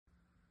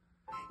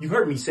You've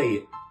heard me say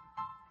it,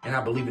 and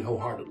I believe it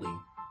wholeheartedly,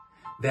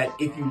 that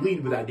if you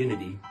lead with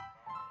identity,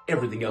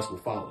 everything else will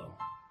follow.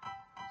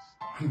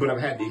 But I've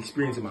had the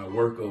experience in my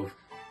work of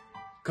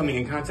coming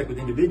in contact with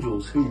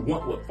individuals who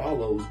want what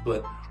follows,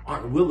 but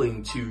aren't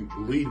willing to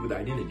lead with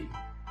identity.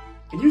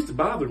 It used to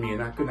bother me,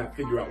 and I could not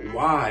figure out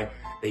why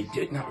they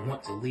did not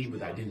want to lead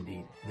with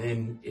identity.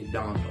 Then it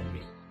dawned on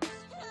me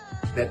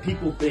that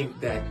people think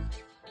that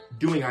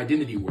doing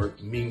identity work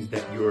means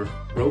that you're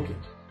broken,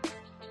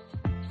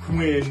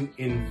 when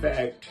in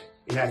fact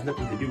it has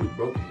nothing to do with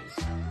brokenness,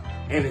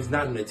 and it's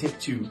not an attempt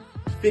to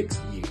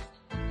fix you.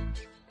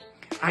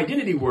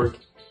 Identity work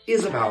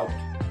is about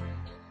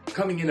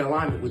coming in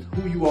alignment with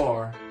who you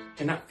are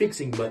and not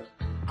fixing, but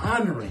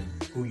honoring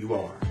who you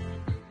are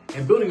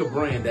and building a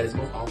brand that is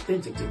most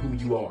authentic to who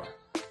you are.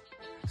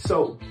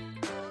 So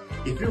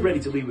if you're ready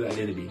to lead with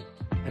identity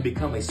and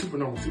become a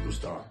supernormal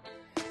superstar,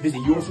 visit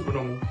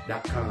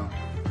yoursupernormal.com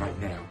right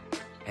now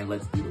and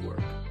let's do the work.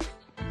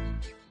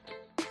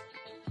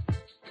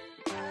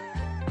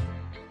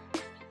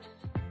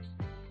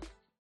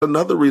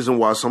 Another reason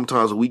why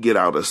sometimes we get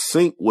out of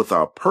sync with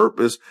our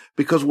purpose,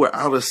 because we're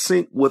out of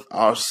sync with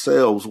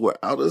ourselves. We're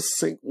out of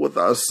sync with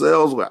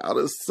ourselves. We're out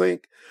of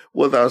sync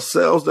with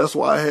ourselves. That's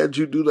why I had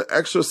you do the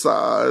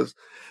exercise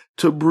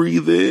to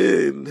breathe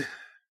in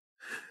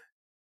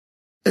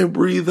and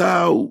breathe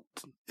out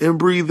and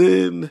breathe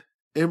in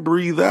and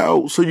breathe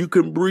out, so you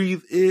can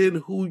breathe in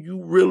who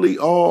you really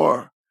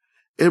are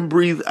and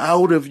breathe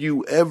out of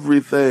you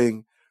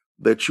everything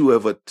that you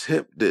have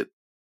attempted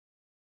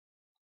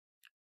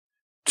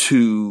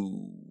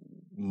to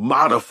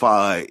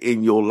modify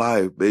in your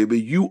life, baby.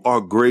 You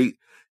are great.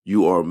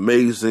 You are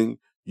amazing.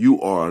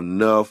 You are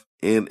enough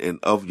in and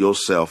of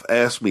yourself.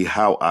 Ask me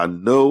how I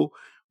know,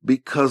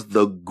 because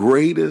the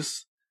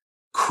greatest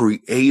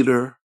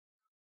creator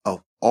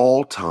of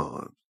all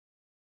time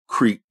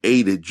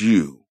created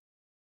you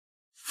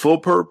for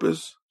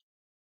purpose,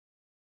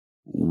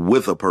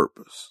 with a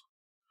purpose,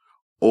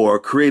 or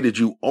created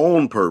you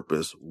on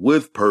purpose,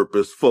 with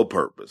purpose, for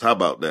purpose. How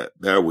about that?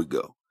 There we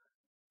go.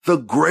 The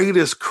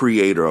greatest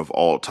creator of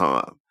all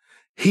time.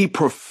 He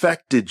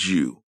perfected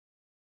you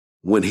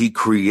when he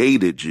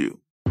created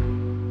you.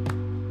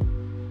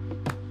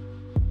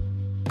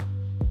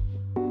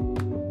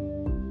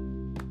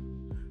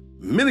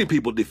 Many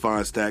people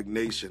define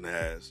stagnation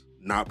as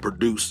not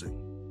producing.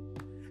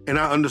 And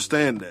I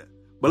understand that.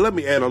 But let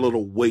me add a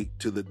little weight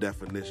to the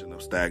definition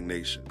of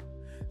stagnation.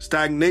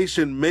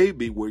 Stagnation may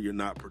be where you're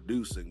not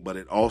producing, but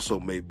it also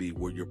may be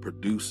where you're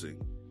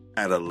producing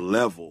at a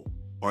level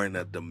or in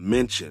a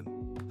dimension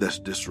that's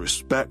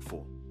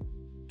disrespectful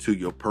to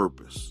your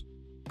purpose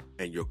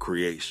and your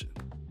creation.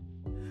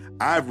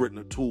 I've written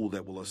a tool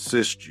that will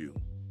assist you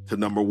to,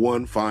 number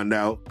one, find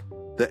out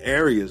the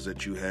areas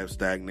that you have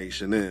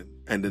stagnation in.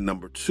 And then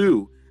number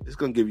two, it's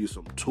going to give you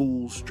some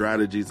tools,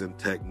 strategies, and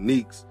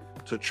techniques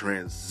to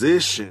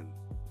transition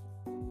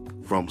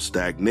from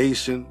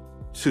stagnation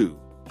to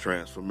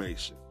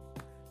transformation.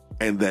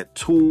 And that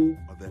tool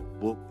or that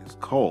book is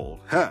called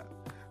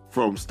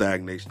From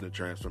Stagnation to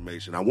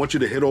Transformation. I want you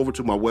to head over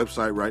to my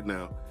website right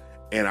now,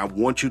 and I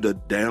want you to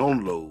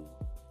download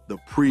the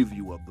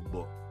preview of the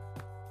book.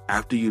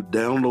 After you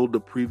download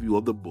the preview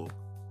of the book,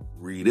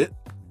 read it.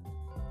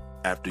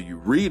 After you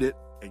read it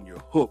and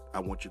you're hooked, I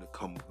want you to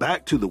come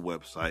back to the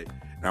website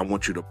and I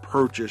want you to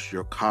purchase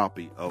your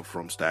copy of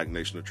From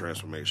Stagnation to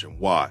Transformation.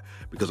 Why?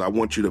 Because I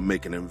want you to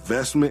make an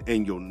investment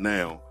in your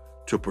now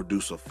to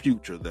produce a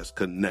future that's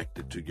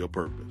connected to your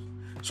purpose.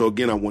 So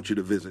again, I want you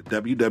to visit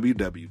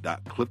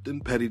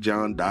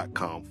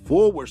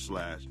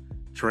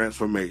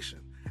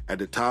www.cliftonpettyjohn.com/transformation. At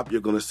the top, you're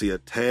going to see a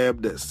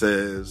tab that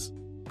says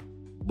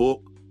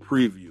book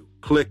preview.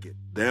 Click it,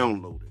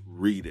 download it,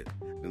 read it.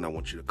 Then I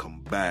want you to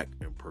come back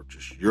and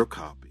purchase your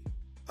copy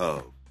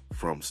of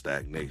From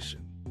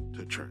Stagnation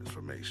to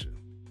Transformation.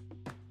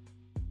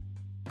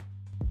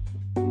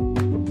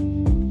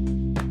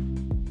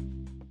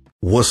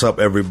 What's up,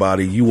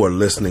 everybody? You are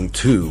listening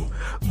to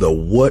the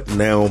What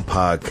Now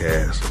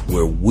podcast,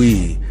 where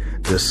we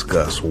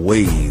discuss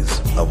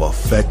ways of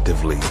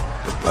effectively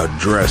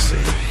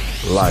addressing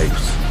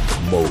life's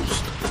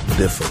most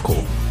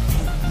difficult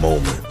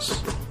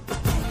moments.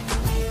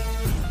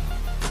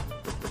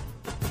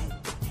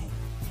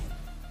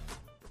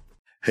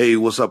 Hey,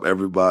 what's up,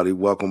 everybody?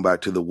 Welcome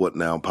back to the What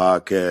Now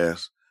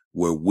podcast,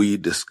 where we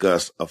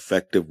discuss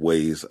effective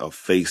ways of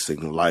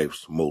facing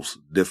life's most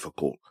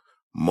difficult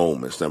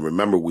moments. Now,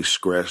 remember, we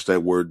scratched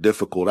that word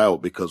difficult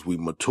out because we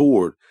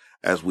matured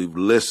as we've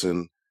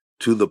listened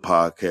to the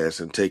podcast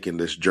and taken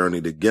this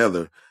journey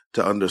together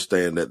to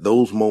understand that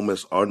those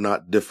moments are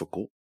not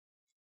difficult,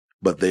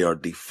 but they are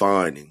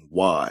defining.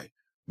 Why?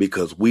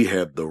 Because we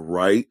have the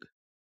right,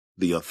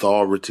 the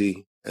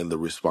authority, and the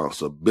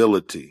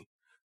responsibility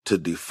to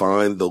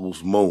define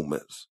those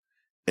moments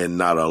and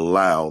not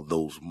allow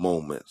those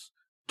moments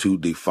to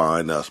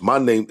define us. My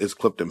name is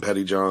Clifton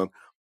Pettyjohn.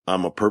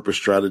 I'm a purpose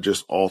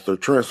strategist, author,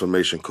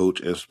 transformation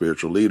coach, and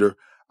spiritual leader.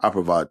 I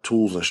provide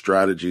tools and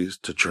strategies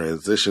to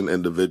transition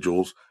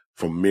individuals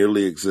from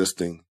merely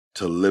existing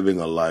to living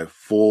a life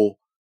full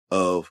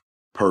of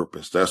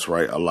purpose. That's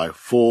right, a life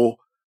full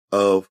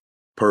of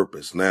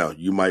purpose. Now,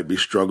 you might be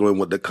struggling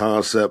with the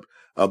concept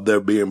of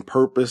there being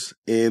purpose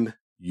in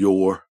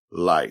your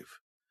life.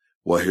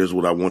 Well, here's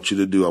what I want you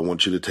to do. I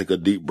want you to take a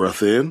deep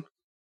breath in,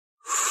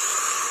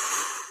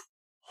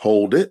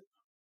 hold it,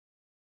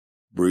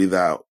 breathe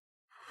out.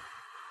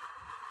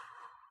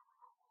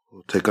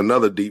 Take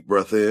another deep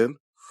breath in,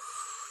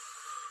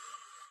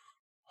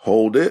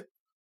 hold it,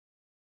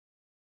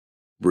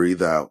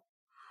 breathe out.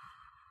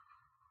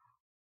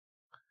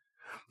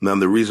 Now,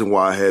 the reason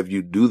why I have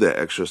you do that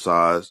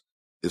exercise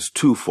is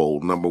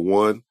twofold. Number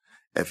one,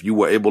 if you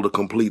were able to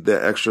complete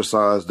that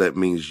exercise, that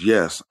means,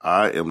 yes,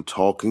 I am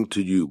talking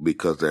to you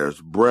because there's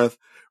breath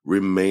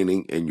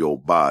remaining in your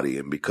body.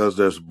 And because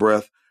there's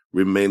breath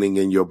remaining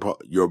in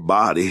your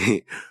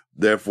body,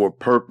 therefore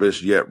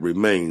purpose yet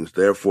remains.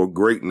 Therefore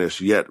greatness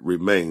yet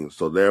remains.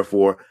 So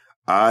therefore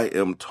I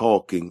am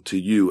talking to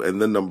you.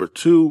 And then number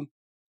two,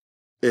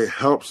 it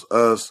helps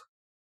us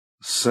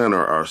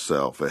center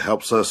ourselves. It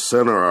helps us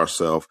center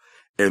ourselves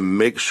and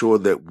make sure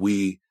that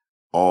we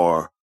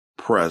are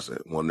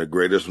present. One of the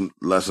greatest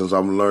lessons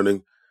I'm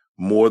learning,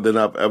 more than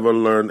I've ever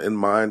learned in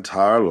my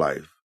entire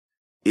life,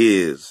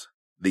 is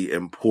the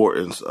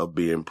importance of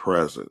being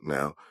present.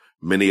 Now,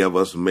 many of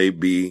us may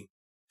be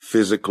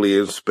physically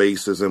in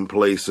spaces and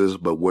places,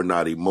 but we're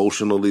not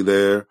emotionally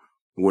there.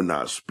 We're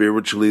not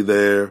spiritually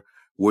there.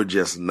 We're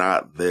just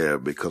not there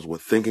because we're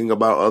thinking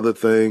about other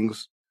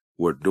things.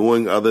 We're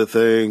doing other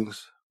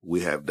things.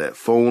 We have that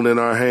phone in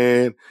our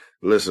hand.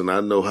 Listen, I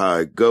know how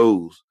it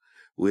goes.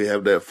 We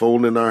have that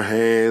phone in our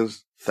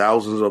hands.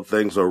 Thousands of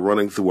things are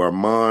running through our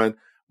mind.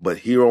 But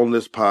here on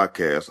this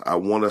podcast, I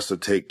want us to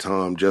take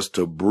time just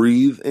to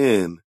breathe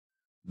in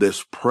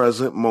this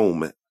present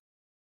moment.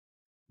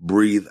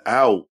 Breathe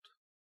out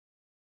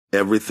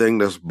everything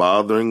that's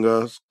bothering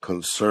us,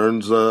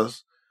 concerns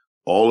us,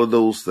 all of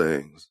those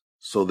things,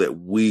 so that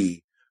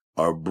we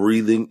are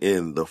breathing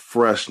in the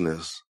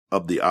freshness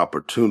of the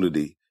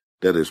opportunity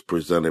that is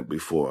presented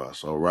before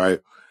us. All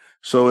right.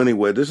 So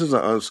anyway, this is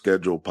an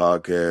unscheduled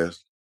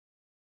podcast.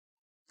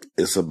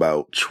 It's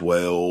about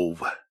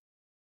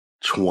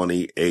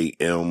 12:20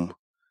 a.m.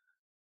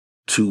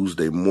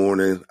 Tuesday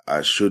morning.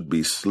 I should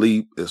be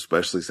asleep,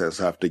 especially since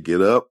I have to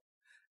get up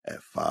at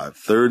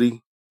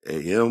 5:30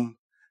 a.m.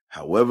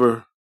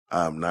 However,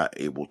 I'm not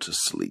able to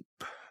sleep.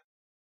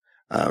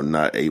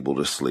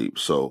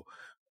 So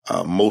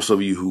most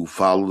of you who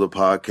follow the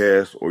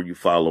podcast or you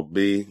follow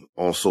me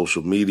on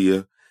social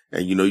media,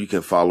 and you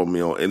can follow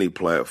me on any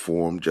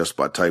platform just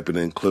by typing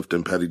in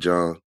Clifton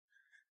Pettyjohn.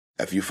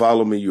 If you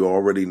follow me, you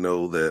already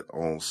know that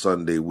on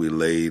Sunday we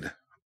laid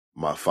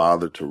my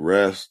father to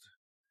rest.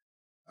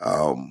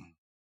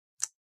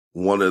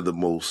 One of the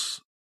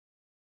most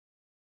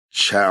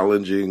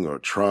challenging or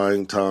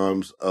trying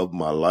times of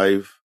my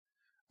life.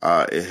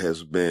 It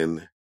has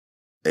been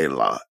a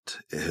lot.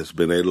 It has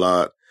been a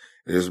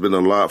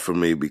lot for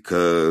me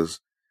because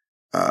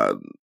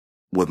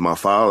with my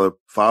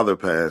father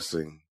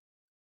passing,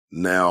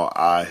 now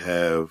I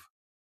have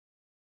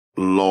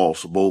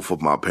lost both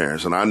of my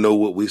parents. And I know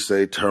what we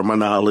say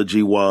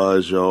terminology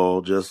wise,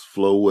 y'all, just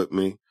flow with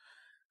me.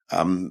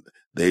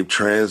 They've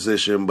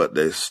transitioned, but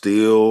they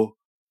still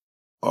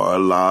are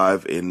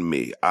alive in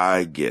me.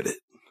 I get it.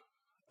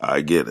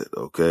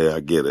 Okay. I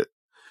get it.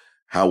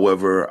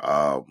 However,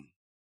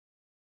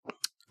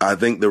 I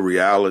think the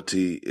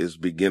reality is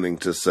beginning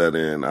to set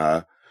in.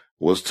 I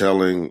was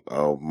telling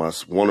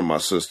one of my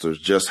sisters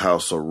just how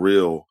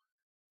surreal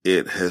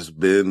it has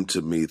been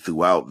to me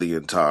throughout the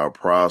entire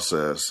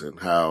process, and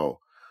how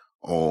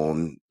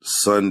on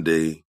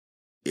Sunday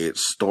it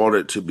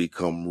started to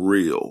become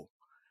real.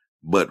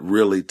 But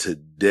really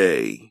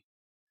today,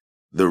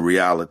 the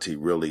reality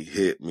really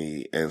hit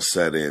me and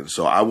set in.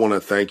 So I want to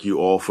thank you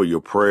all for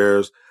your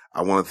prayers.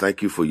 I want to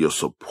thank you for your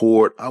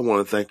support. I want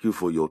to thank you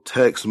for your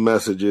text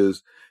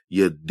messages,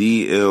 your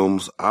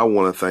DMs. I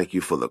want to thank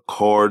you for the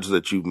cards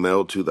that you've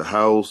mailed to the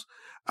house.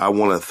 I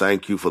want to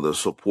thank you for the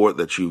support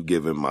that you've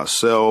given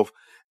myself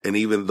and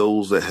even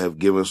those that have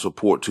given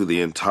support to the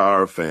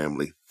entire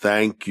family.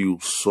 Thank you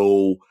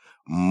so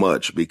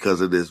much, because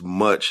it is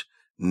much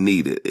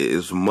needed. It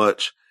is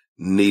much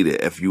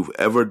needed. If you've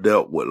ever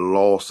dealt with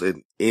loss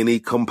in any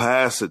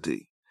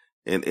capacity,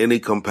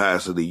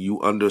 you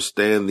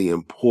understand the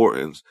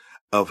importance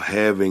of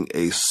having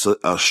a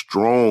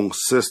strong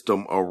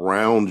system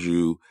around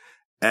you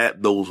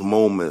at those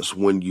moments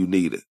when you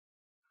need it.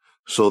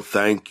 So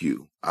thank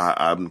you.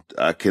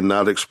 I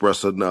cannot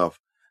express enough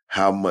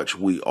how much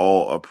we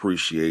all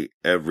appreciate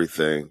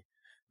everything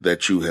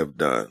that you have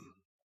done.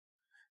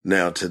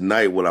 Now,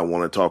 tonight, what I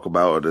want to talk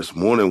about, or this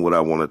morning, what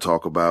I want to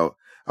talk about,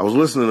 I was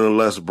listening to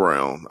Les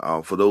Brown.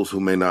 For those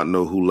who may not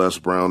know who Les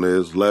Brown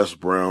is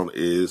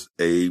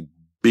a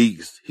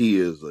beast. He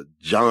is a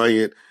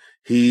giant.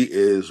 He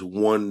is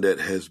one that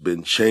has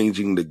been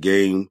changing the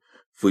game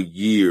for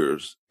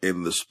years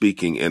in the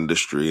speaking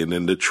industry and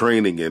in the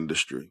training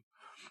industry.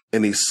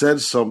 And he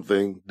said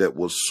something that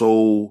was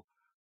so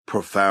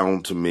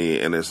profound to me,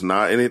 and it's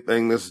not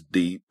anything that's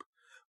deep,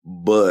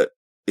 but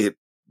it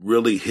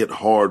really hit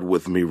hard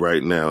with me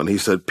right now. And he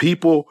said,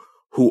 people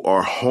who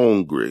are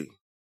hungry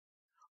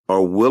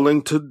are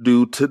willing to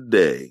do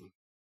today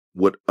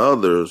what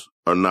others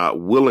are not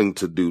willing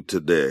to do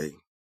today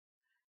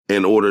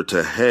in order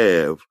to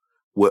have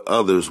what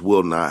others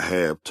will not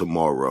have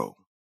tomorrow.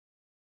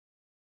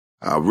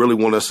 I really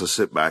want us to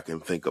sit back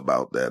and think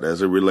about that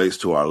as it relates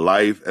to our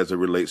life, as it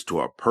relates to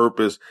our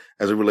purpose,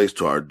 as it relates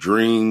to our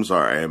dreams,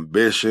 our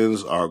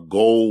ambitions, our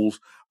goals,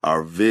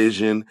 our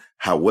vision,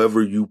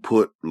 however you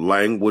put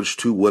language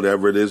to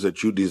whatever it is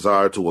that you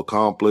desire to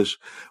accomplish.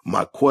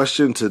 My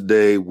question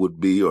today would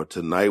be, or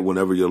tonight,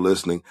 whenever you're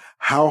listening,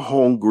 how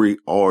hungry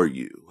are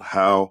you?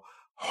 How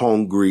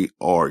hungry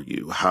are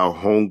you? How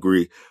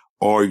hungry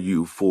are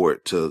you for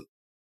it to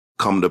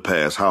come to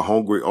pass? How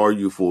hungry are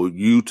you for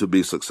you to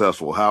be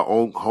successful?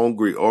 How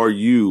hungry are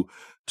you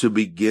to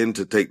begin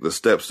to take the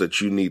steps that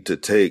you need to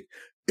take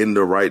in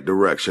the right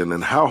direction?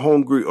 And how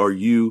hungry are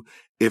you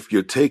if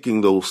you're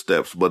taking those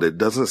steps, but it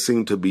doesn't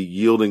seem to be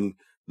yielding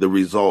the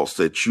results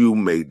that you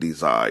may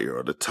desire,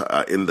 or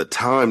in the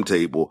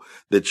timetable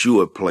that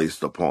you have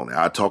placed upon it?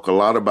 I talk a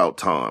lot about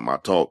time. I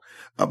talk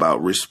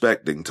about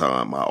respecting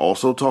time. I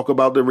also talk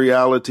about the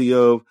reality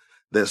of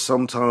that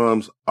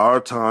sometimes our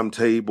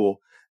timetable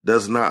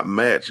does not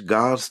match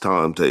God's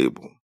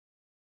timetable.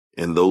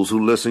 And those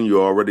who listen,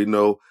 you already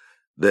know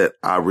that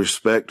I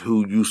respect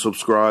who you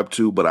subscribe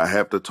to, but I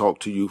have to talk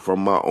to you from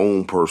my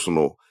own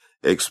personal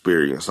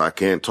experience. I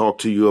can't talk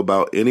to you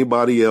about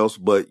anybody else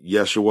but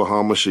Yeshua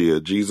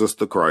HaMashiach, Jesus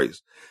the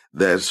Christ.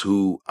 That's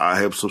who I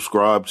have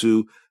subscribed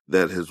to.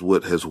 That is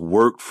what has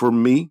worked for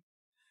me.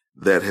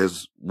 That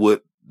has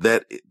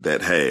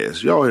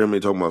y'all hear me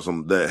talking about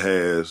something that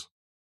has,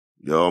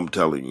 y'all, I'm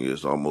telling you,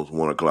 it's almost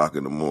 1 o'clock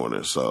in the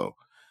morning. So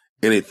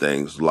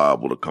anything's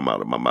liable to come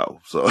out of my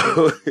mouth.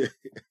 So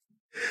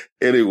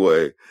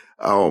anyway,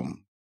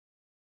 I'm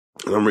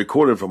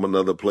recording from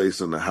another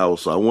place in the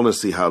house, so I want to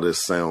see how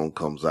this sound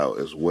comes out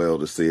as well,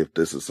 to see if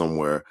this is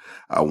somewhere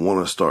I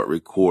want to start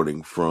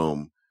recording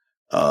from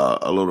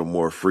a little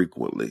more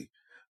frequently.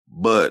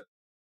 But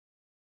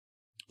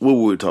what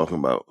were we talking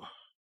about?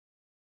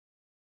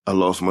 I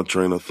lost my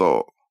train of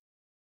thought.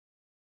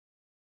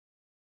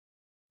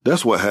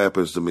 That's what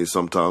happens to me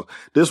sometimes.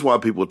 This is why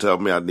people tell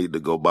me I need to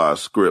go buy a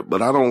script, but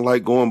I don't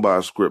like going by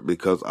a script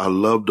because I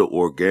love the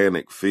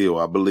organic feel.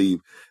 I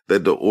believe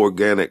that the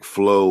organic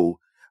flow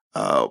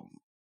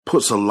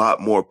puts a lot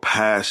more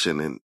passion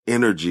and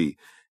energy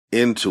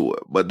into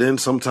it. But then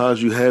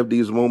sometimes you have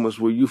these moments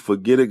where you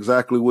forget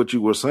exactly what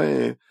you were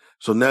saying.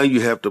 So now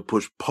you have to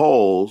push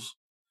pause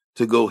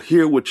to go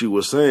hear what you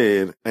were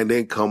saying and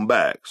then come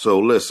back. So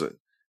listen,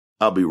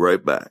 I'll be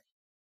right back.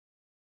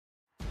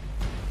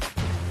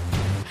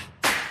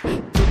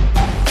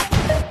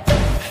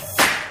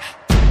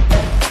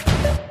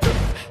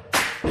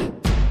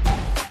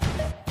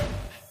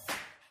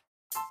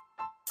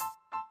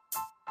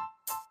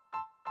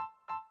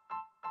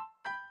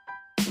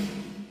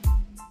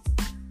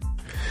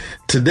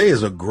 Today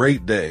is a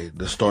great day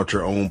to start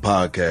your own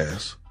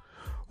podcast.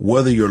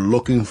 Whether you're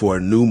looking for a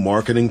new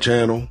marketing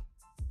channel,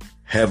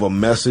 have a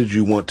message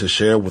you want to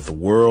share with the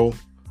world,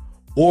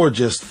 or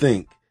just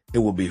think it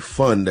would be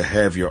fun to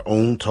have your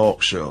own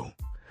talk show,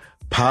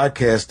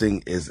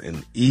 podcasting is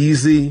an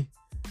easy,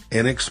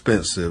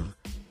 inexpensive,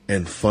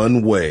 and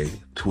fun way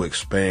to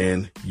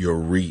expand your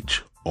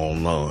reach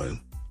online.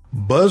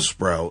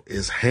 Buzzsprout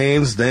is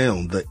hands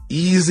down the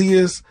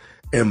easiest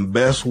and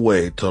best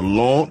way to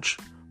launch,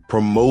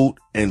 promote,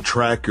 and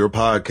track your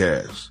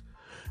podcast.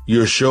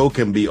 Your show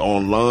can be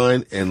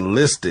online and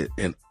listed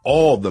in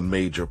all the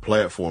major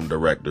platform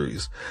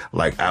directories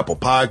like Apple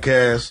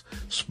Podcasts,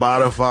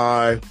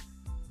 Spotify,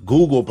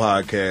 Google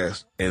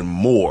Podcasts, and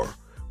more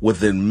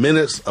within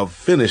minutes of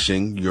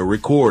finishing your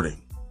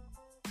recording.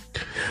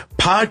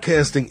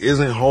 Podcasting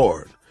isn't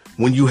hard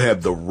when you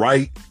have the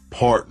right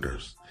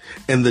partners,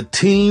 and the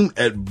team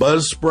at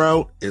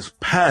Buzzsprout is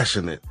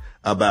passionate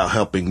about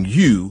helping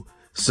you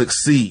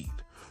succeed.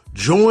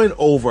 Join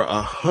over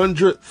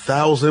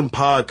 100,000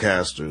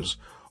 podcasters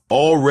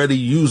already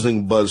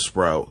using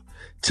Buzzsprout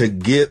to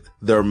get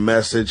their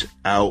message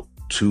out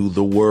to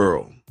the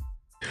world.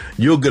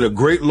 You'll get a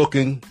great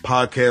looking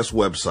podcast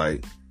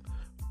website,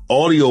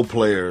 audio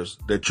players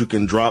that you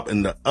can drop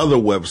into other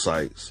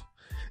websites,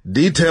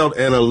 detailed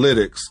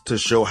analytics to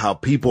show how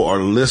people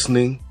are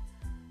listening,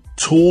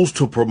 tools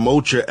to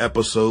promote your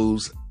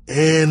episodes,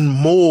 and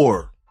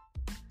more.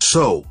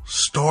 So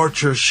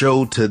start your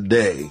show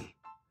today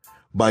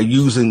by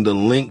using the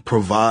link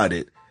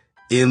provided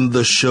in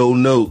the show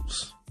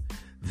notes.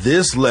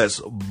 This lets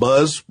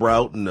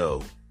Buzzsprout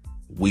know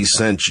we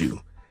sent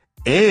you,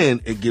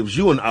 and it gives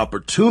you an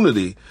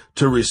opportunity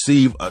to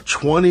receive a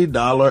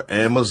 $20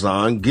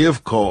 Amazon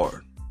gift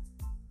card,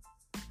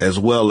 as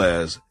well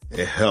as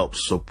it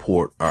helps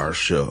support our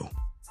show.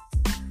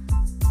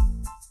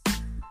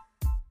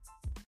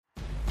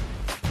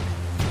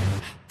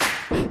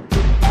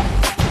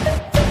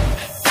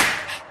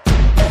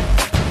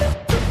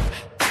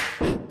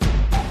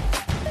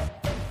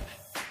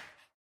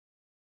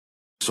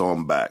 So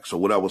I'm back. So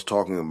what I was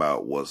talking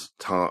about was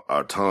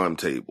our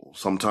timetable.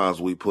 Sometimes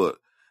we put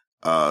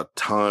a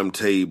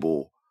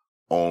timetable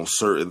on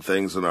certain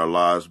things in our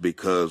lives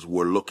because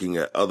we're looking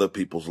at other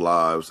people's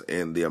lives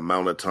and the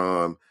amount of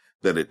time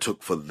that it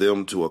took for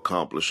them to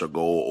accomplish a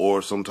goal.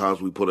 Or sometimes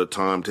we put a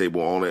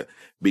timetable on it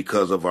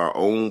because of our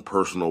own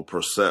personal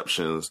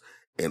perceptions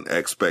and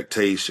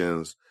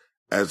expectations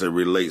as it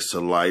relates to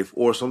life.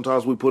 Or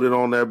sometimes we put it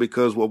on there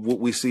because of what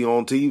we see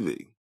on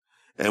TV.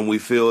 And we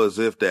feel as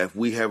if that if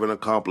we haven't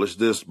accomplished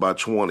this by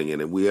 20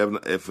 and if we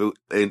haven't, if, all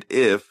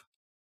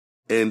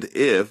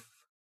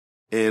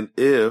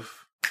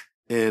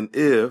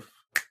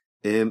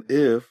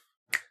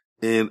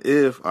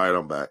right,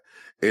 I'm back.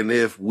 And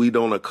if we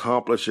don't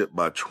accomplish it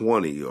by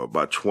 20 or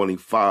by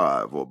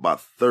 25 or by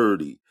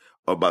 30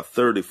 or by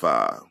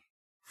 35,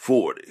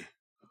 40,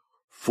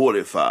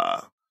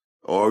 45,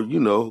 or,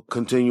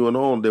 continuing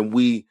on, then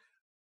we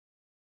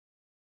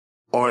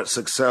aren't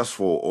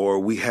successful or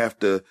we have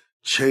to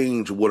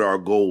change what our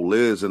goal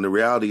is. And the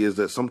reality is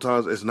that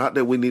sometimes it's not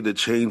that we need to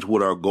change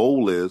what our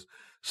goal is.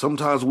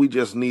 Sometimes we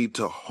just need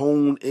to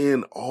hone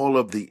in all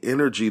of the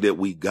energy that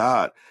we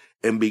got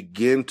and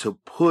begin to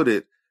put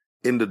it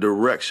in the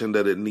direction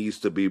that it needs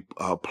to be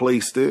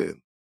placed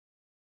in.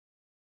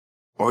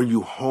 Are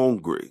you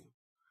hungry?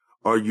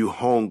 Are you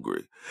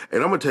hungry?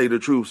 And I'm going to tell you the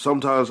truth.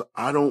 Sometimes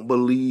I don't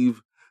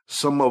believe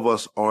some of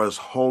us are as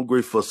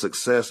hungry for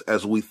success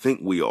as we think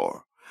we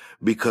are,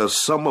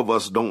 because some of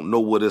us don't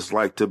know what it's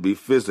like to be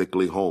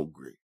physically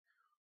hungry.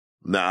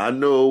 Now, I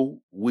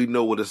know we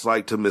know what it's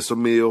like to miss a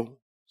meal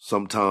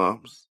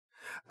sometimes.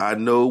 I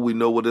know we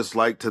know what it's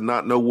like to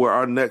not know where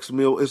our next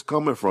meal is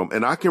coming from.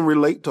 And I can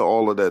relate to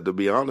all of that, to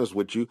be honest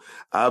with you.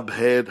 I've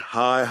had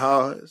high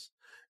highs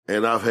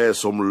and I've had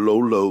some low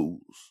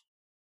lows.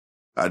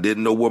 I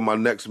didn't know where my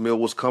next meal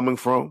was coming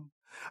from.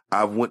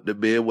 I went to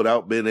bed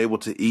without being able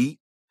to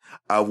eat.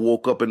 I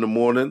woke up in the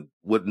morning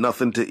with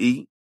nothing to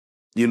eat.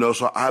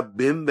 So I've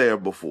been there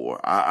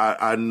before.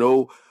 I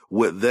know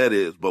what that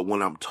is. But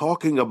when I'm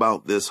talking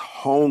about this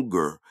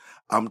hunger,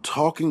 I'm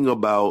talking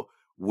about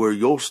where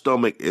your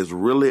stomach is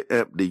really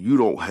empty. You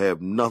don't have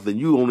nothing.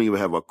 You don't even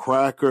have a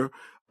cracker,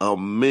 a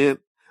mint,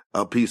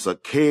 a piece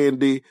of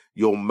candy.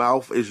 Your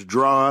mouth is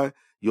dry.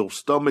 Your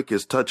stomach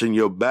is touching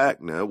your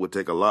back. Now, it would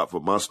take a lot for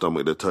my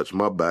stomach to touch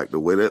my back the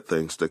way that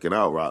thing's sticking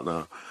out right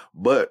now.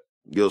 But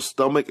your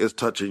stomach is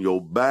touching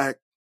your back.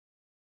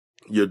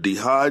 You're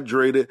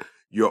dehydrated.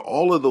 You're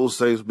all of those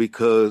things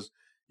because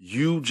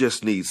you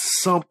just need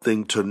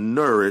something to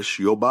nourish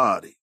your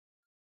body.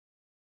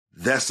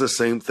 That's the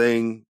same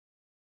thing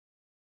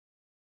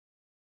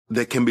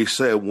that can be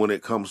said when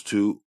it comes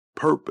to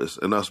purpose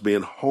and us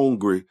being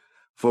hungry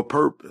for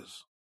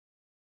purpose.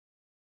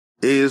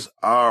 Is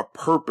our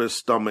purpose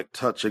stomach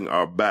touching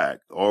our back?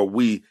 Are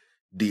we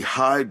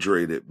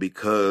dehydrated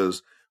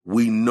because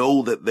we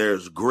know that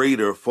there's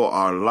greater for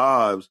our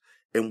lives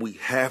and we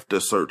have to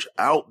search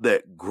out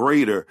that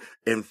greater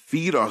and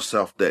feed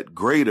ourselves that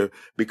greater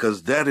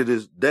because that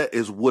is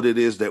what it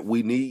is that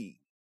we need?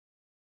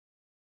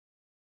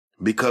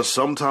 Because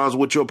sometimes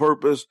with your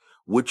purpose,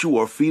 what you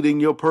are feeding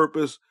your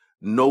purpose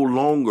no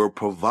longer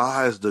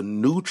provides the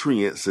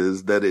nutrients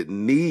that it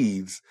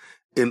needs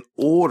in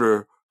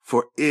order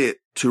for it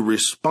to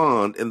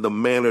respond in the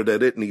manner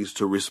that it needs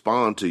to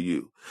respond to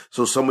you.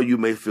 So some of you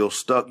may feel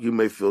stuck. You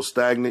may feel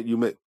stagnant.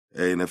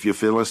 And if you're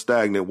feeling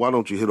stagnant, why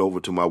don't you head over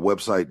to my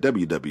website,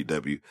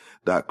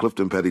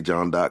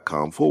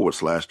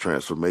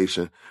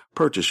 www.cliftonpettyjohn.com/transformation.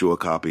 Purchase you a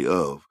copy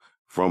of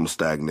From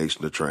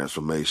Stagnation to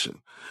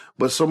Transformation.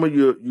 But some of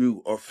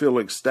you are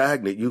feeling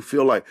stagnant. You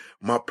feel like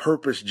my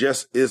purpose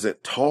just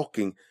isn't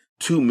talking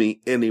to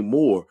me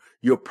anymore.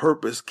 Your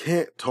purpose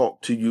can't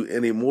talk to you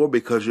anymore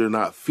because you're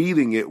not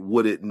feeding it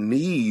what it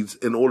needs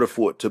in order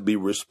for it to be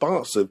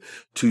responsive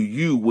to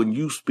you when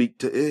you speak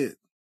to it.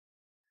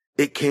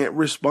 It can't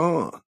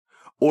respond,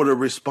 or the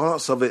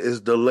response of it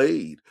is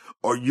delayed,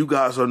 or you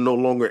guys are no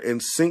longer in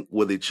sync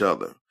with each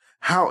other.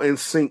 How in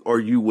sync are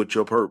you with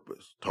your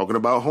purpose? Talking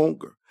about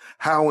hunger.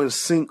 How in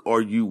sync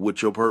are you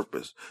with your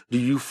purpose? Do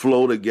you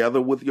flow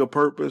together with your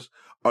purpose?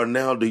 Or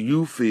now do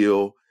you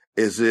feel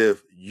as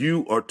if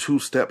you are 2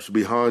 steps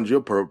behind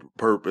your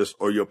purpose,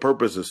 or your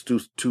purpose is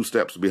two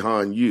steps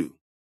behind you?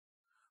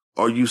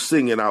 Are you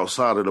singing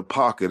outside of the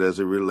pocket as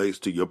it relates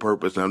to your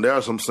purpose? Now, there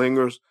are some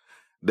singers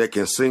that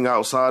can sing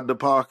outside the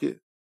pocket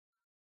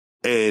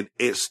and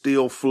it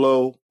still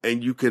flow,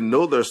 and you can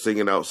know they're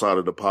singing outside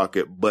of the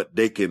pocket, but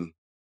they can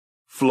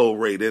flow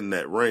right in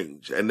that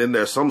range. And then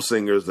there's some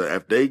singers that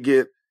if they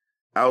get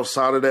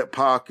outside of that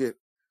pocket,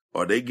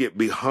 or they get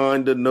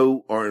behind the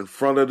note or in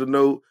front of the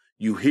note,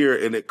 you hear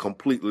it and it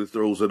completely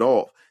throws it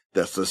off.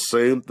 That's the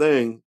same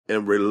thing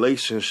in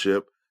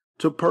relationship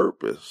to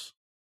purpose.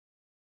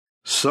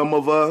 Some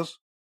of us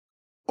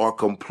are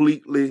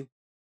completely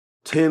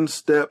 10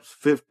 steps,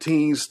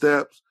 15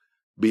 steps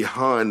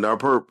behind our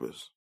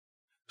purpose.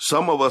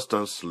 Some of us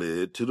done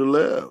slid to the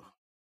left,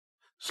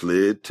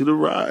 slid to the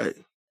right,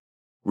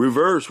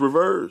 reverse.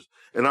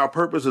 And our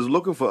purpose is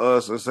looking for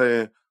us and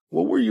saying,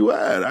 well, where you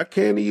at? I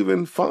can't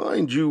even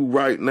find you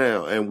right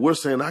now. And we're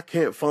saying, I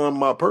can't find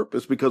my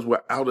purpose because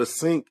we're out of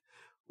sync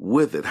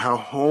with it. How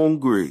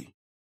hungry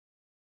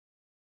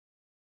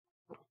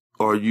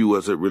are you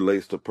as it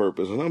relates to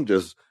purpose? And I'm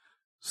just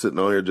sitting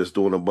on here just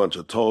doing a bunch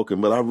of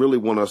talking, but I really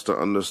want us to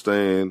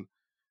understand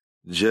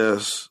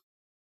just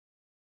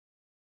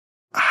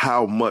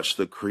how much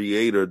the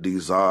Creator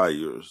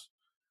desires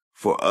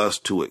for us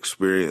to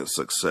experience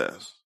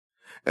success.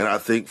 And I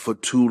think for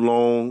too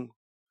long,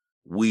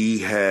 we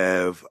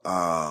have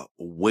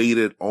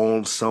waited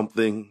on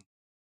something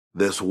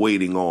that's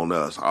waiting on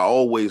us. I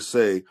always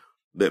say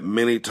that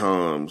many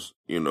times,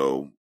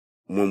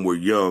 when we're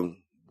young,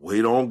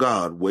 wait on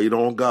God, wait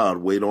on God,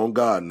 wait on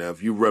God. Now,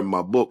 if you read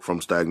my book, From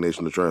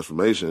Stagnation to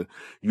Transformation,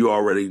 you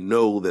already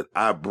know that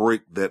I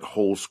break that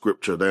whole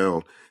scripture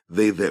down,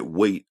 they that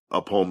wait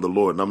upon the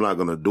Lord. And I'm not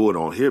going to do it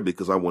on here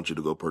because I want you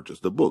to go purchase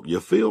the book. You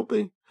feel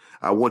me?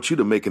 I want you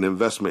to make an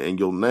investment in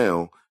your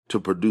now to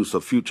produce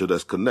a future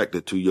that's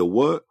connected to your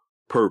what?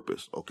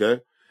 Purpose.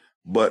 Okay.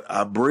 But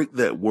I break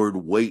that word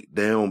wait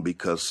down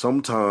because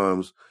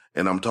sometimes,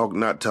 and I'm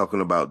not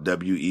talking about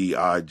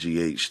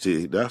WEIGHT.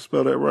 Did I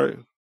spell that right?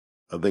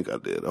 I think I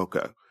did.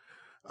 Okay.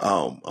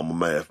 I'm a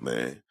math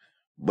man,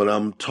 but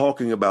I'm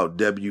talking about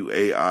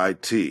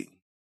WAIT.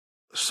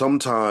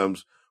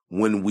 Sometimes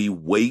when we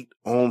wait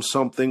on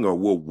something or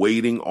we're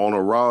waiting on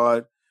a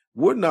ride,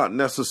 we're not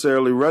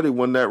necessarily ready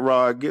when that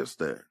ride gets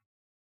there.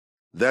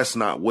 That's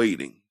not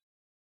waiting.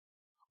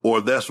 Or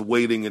that's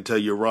waiting until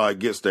your ride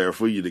gets there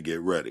for you to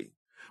get ready.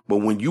 But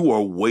when you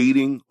are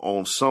waiting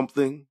on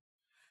something,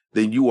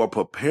 then you are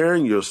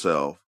preparing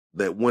yourself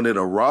that when it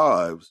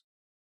arrives,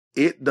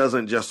 it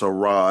doesn't just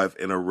arrive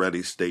in a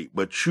ready state,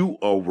 but you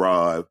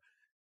arrive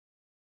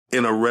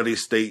in a ready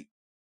state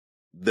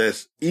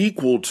that's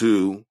equal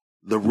to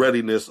the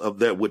readiness of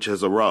that which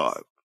has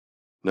arrived.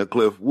 Now,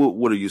 Cliff,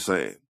 what are you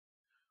saying?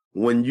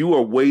 When you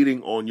are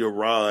waiting on your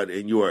ride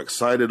and you are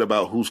excited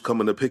about who's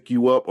coming to pick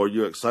you up or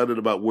you're excited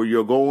about where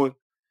you're going,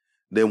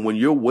 then when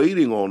you're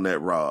waiting on that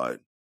ride,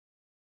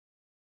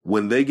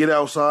 when they get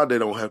outside, they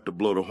don't have to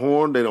blow the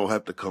horn. They don't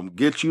have to come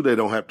get you. They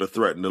don't have to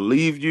threaten to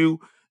leave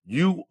you.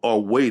 You are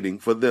waiting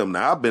for them.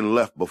 Now, I've been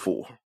left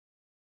before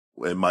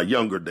in my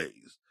younger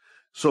days.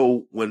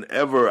 So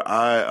whenever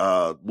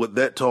what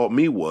that taught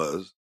me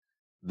was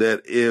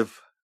that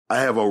if I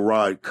have a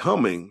ride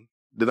coming,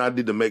 then I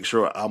need to make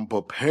sure I'm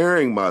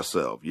preparing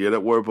myself. Yeah,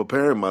 that word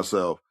preparing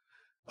myself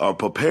for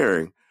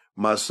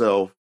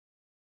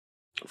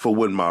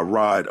when my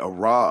ride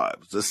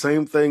arrives. The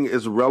same thing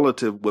is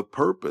relative with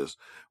purpose.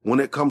 When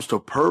it comes to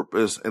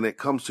purpose and it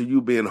comes to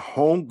you being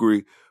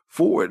hungry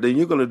for it, then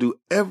you're going to do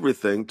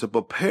everything to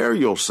prepare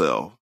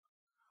yourself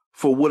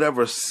for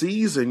whatever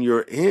season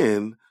you're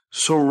in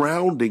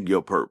surrounding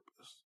your purpose.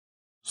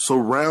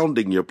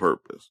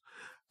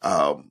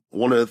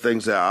 One of the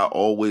things that I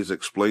always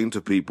explain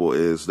to people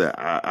is that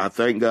I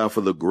thank God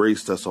for the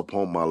grace that's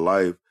upon my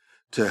life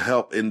to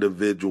help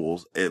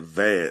individuals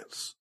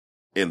advance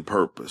in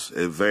purpose.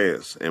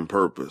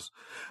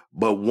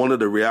 But one of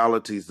the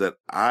realities that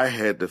I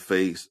had to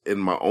face in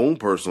my own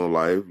personal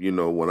life,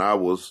 when I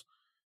was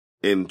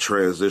in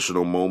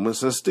transitional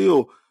moments and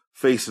still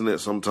facing it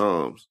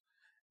sometimes,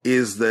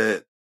 is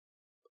that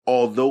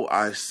although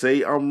I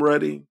say I'm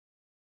ready,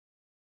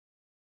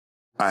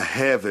 I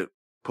haven't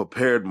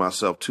prepared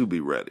myself to be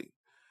ready.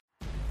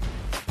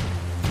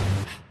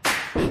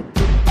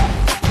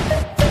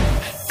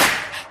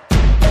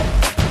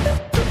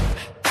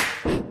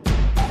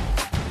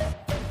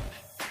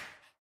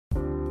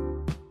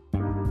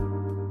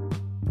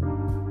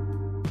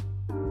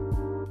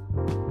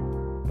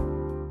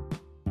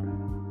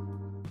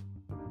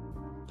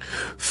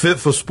 Fit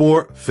for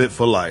sport, fit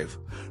for life.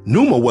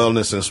 Numa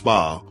Wellness and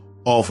Spa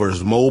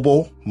offers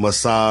mobile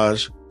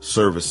massage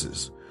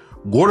services.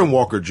 Gordon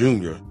Walker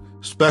Jr.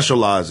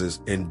 specializes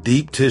in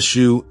deep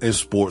tissue and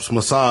sports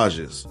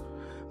massages.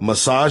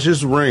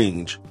 Massages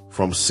range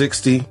from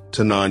 60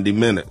 to 90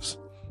 minutes.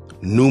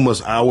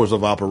 Numa's hours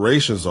of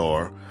operations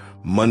are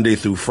Monday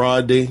through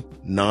Friday,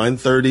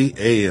 9:30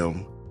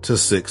 a.m. to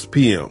 6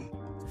 p.m.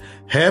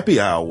 Happy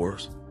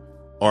hours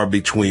are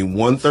between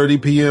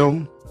 1:30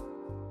 p.m.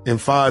 and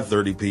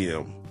 5:30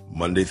 p.m.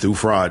 Monday through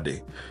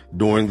Friday.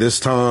 During this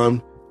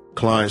time,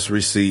 clients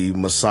receive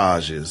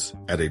massages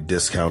at a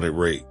discounted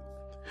rate.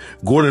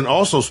 Gordon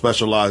also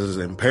specializes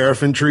in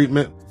paraffin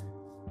treatment,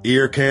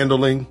 ear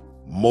candling,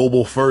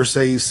 mobile first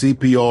aid,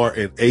 CPR,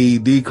 and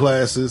AED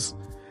classes,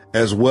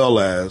 as well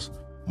as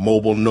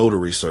mobile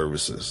notary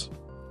services.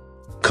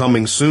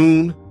 Coming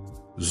soon,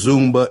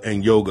 Zumba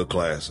and yoga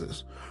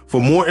classes.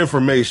 For more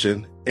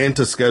information and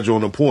to schedule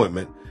an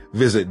appointment,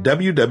 visit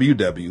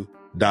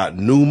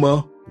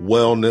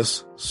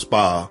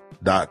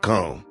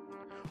www.numawellnessspa.com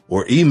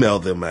or email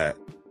them at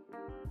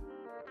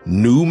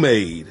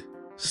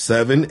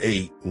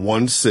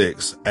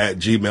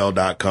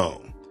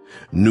newmade7816@gmail.com.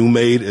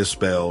 Newmade is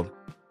spelled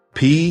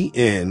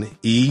PNEUMADE.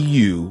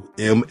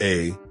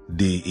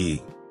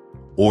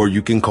 Or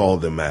you can call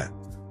them at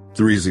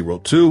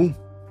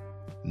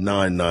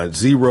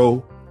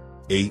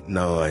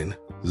 302-990-8990.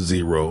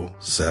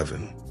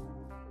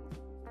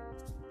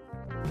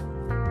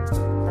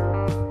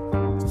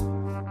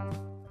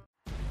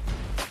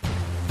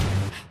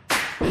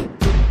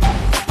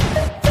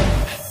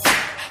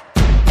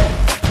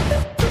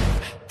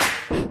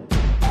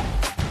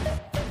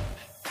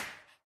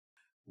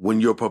 When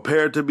you're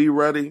prepared to be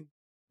ready,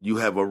 you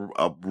have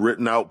a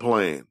written out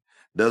plan.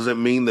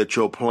 Doesn't mean that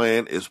your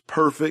plan is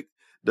perfect.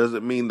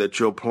 Doesn't mean that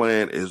your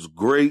plan is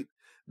great.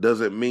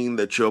 Doesn't mean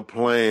that your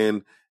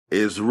plan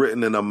is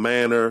written in a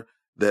manner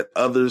that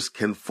others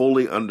can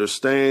fully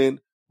understand,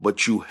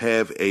 but you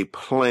have a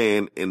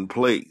plan in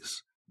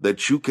place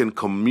that you can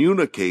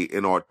communicate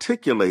and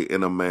articulate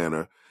in a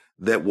manner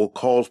that will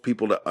cause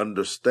people to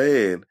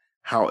understand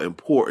how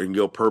important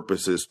your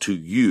purpose is to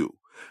you.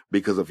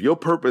 Because if your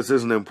purpose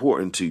isn't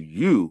important to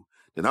you,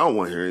 then I don't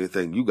want to hear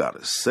anything you got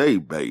to say,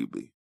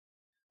 baby.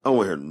 I don't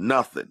want to hear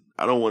nothing.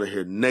 I don't want to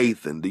hear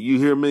Nathan. Do you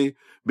hear me?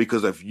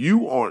 Because if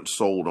you aren't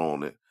sold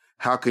on it,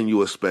 how can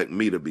you expect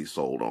me to be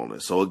sold on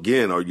it? So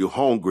again, are you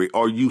hungry?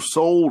 Are you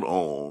sold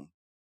on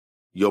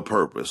your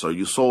purpose? Are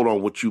you sold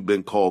on what you've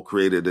been called,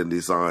 created, and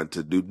designed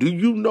to do? Do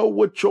you know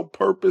what your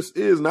purpose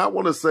is? And I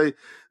want to say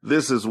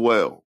this as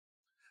well.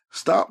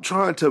 Stop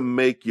trying to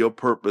make your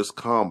purpose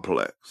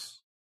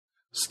complex.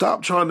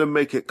 Stop trying to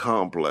make it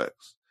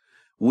complex.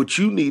 What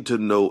you need to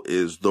know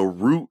is the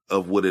root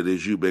of what it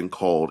is you've been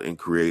called and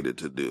created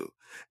to do.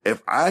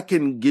 If I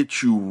can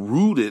get you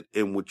rooted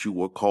in what you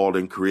were called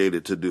and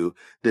created to do,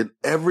 then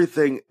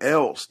everything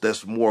else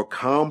that's more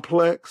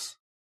complex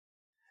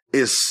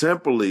is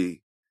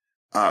simply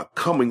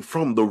coming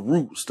from the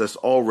roots that's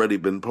already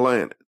been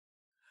planted.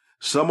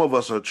 Some of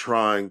us are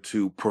trying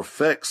to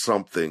perfect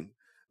something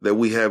that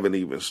we haven't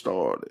even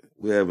started.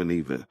 We haven't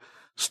even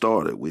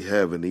started.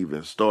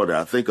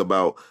 I think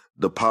about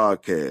the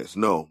podcast.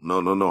 No.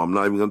 I'm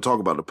not even going to talk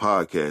about the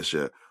podcast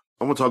yet.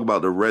 I'm going to talk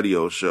about the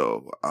radio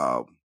show.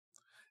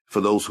 For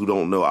those who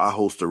don't know, I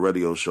host a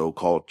radio show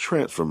called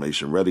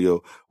Transformation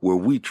Radio, where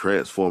we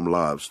transform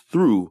lives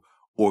through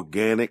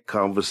organic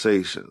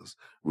conversations,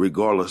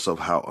 regardless of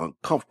how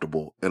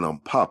uncomfortable and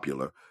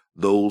unpopular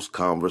those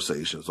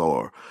conversations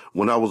are.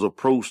 When I was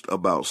approached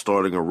about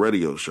starting a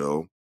radio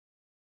show,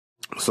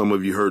 some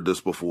of you heard this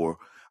before,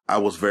 I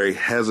was very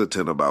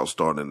hesitant about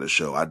starting the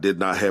show. I did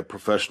not have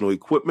professional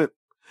equipment.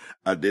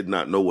 I did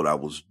not know what I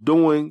was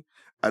doing.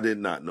 I did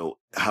not know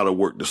how to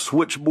work the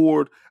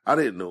switchboard. I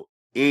didn't know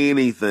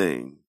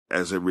anything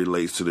as it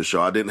relates to the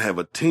show. I didn't have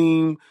a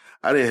team.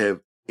 I didn't have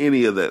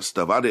any of that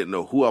stuff. I didn't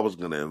know who I was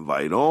going to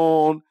invite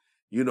on.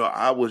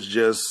 I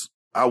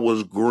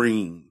was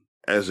green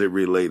as it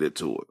related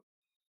to it.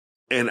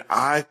 And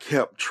I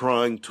kept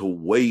trying to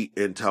wait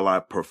until I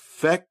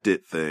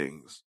perfected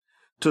things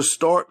to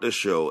start the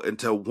show,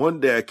 until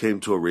one day I came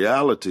to a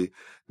reality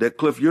that,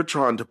 Cliff, you're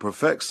trying to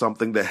perfect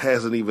something that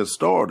hasn't even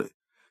started.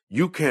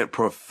 You can't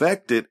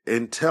perfect it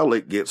until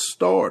it gets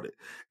started.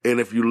 And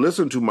if you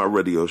listen to my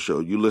radio show,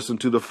 you listen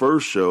to the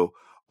first show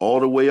all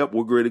the way up,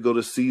 we're going to go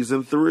to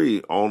season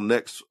 3 on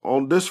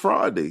this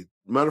Friday.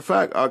 Matter of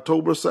fact,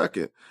 October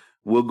 2nd,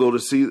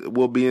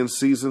 we'll be in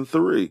season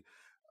 3.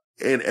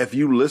 And if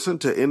you listen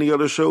to any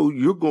other show,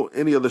 you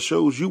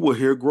will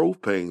hear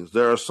growth pains.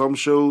 There are some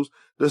shows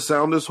that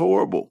sound as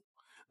horrible.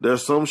 There are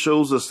some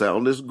shows that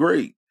sound as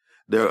great.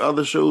 There are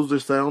other shows that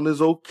sound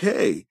as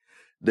okay.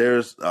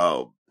 There's,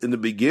 in the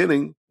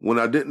beginning, when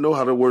I didn't know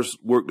how to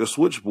work the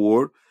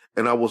switchboard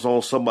and I was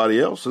on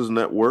somebody else's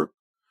network,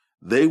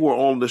 they were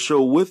on the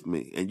show with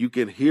me, and you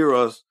can hear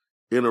us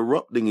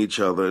interrupting each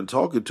other and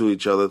talking to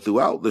each other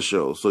throughout the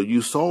show. So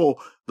you saw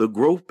the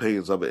growth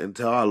pains of it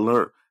until I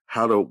learned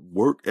how to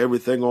work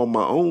everything on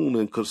my own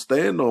and could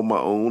stand on my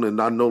own,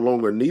 and I no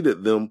longer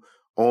needed them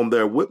on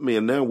there with me.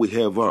 And now we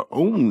have our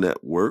own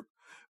network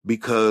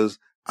because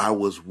I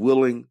was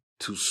willing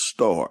to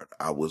start.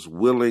 I was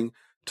willing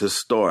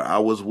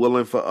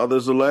for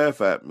others to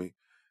laugh at me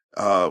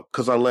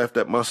because I laughed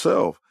at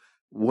myself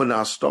when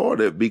I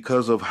started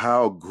because of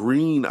how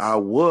green I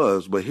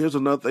was. But here's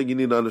another thing you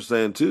need to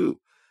understand too.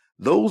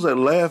 Those that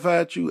laugh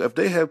at you, if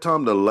they have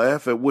time to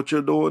laugh at what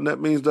you're doing,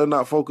 that means they're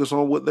not focused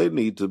on what they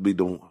need to be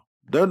doing.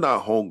 They're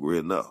not hungry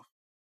enough.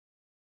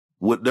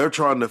 What they're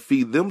trying to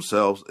feed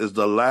themselves is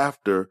the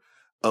laughter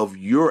of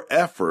your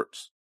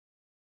efforts,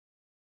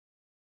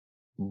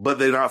 but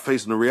they're not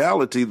facing the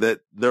reality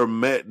that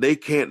they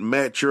can't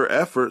match your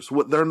efforts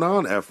with their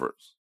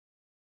non-efforts.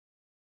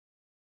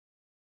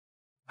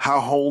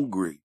 How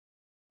hungry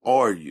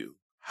are you?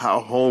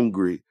 How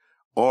hungry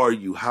are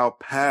you? How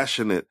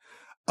passionate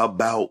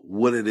about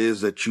what it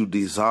is that you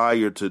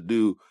desire to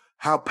do?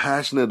 How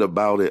passionate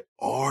about it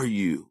are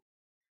you?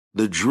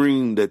 The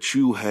dream that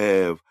you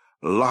have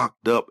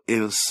locked up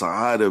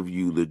inside of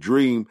you, the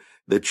dream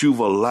that you've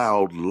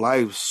allowed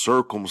life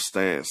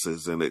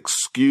circumstances and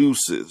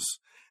excuses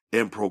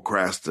and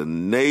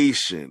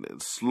procrastination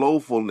and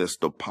slowfulness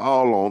to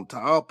pile on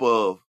top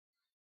of.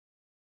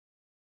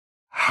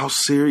 How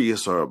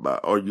serious are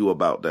you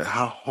about that?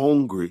 How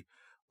hungry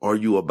are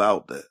you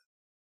about that?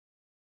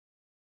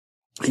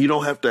 You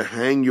don't have to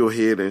hang your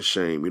head in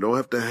shame. You don't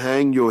have to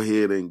hang your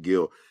head in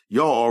guilt.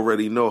 Y'all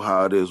already know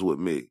how it is with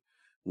me.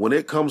 When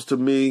it comes to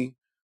me,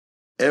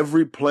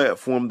 every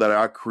platform that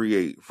I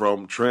create,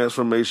 from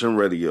Transformation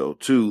Radio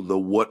to the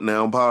What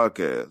Now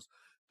podcast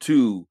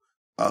to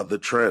the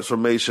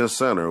Transformation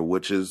Center,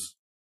 which is,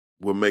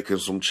 we're making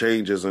some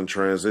changes and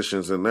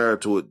transitions in there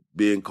to it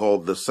being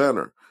called the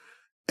Center.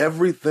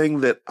 Everything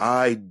that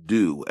I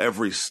do,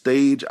 every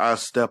stage I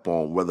step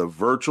on, whether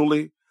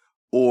virtually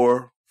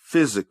or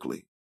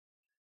physically,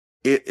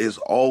 it is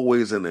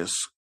always in a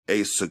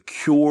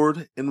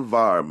secured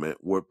environment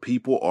where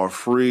people are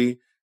free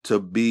to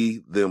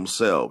be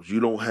themselves. You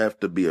don't have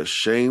to be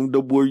ashamed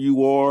of where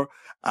you are.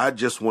 I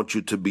just want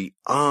you to be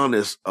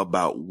honest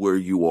about where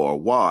you are.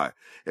 Why?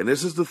 And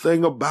this is the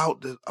thing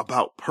about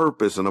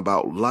purpose and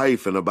about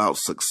life and about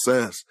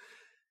success.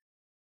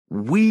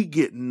 We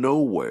get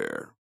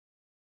nowhere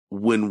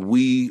when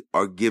we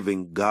are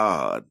giving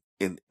God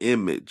an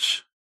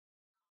image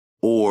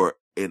or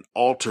an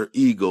alter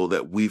ego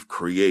that we've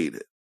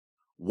created.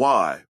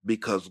 Why?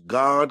 Because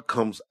God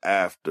comes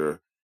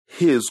after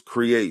his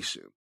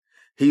creation.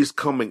 He's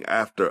coming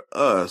after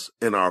us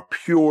in our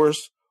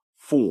purest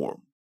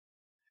form.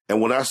 And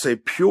when I say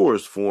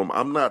purest form,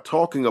 I'm not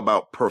talking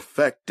about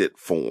perfected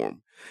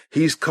form.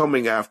 He's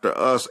coming after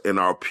us in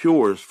our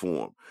purest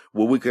form,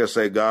 where we can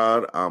say,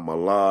 God, I'm a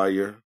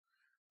liar.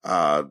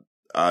 I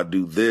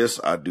do this,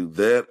 I do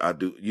that, I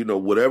do,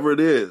 whatever it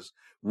is.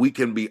 We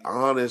can be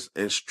honest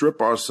and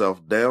strip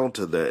ourselves down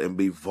to that and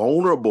be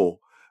vulnerable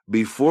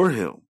before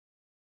him.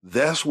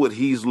 That's what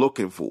he's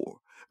looking for,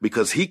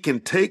 because he can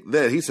take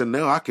that. He said,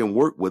 now I can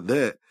work with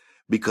that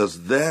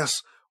because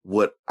that's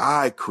what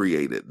I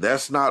created.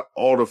 That's not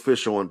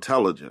artificial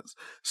intelligence.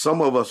 Some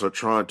of us are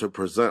trying to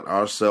present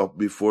ourselves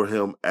before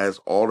him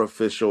as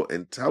artificial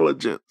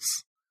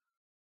intelligence.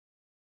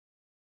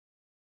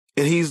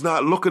 And he's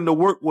not looking to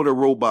work with a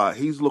robot.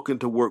 He's looking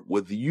to work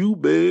with you,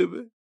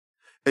 baby.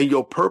 And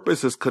your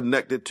purpose is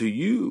connected to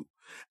you.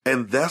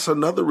 And that's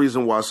another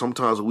reason why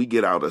sometimes we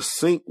get out of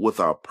sync with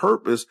our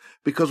purpose,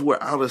 because we're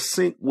out of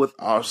sync with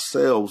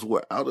ourselves.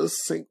 We're out of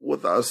sync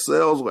with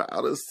ourselves. We're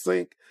out of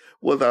sync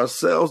with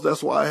ourselves.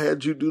 That's why I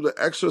had you do the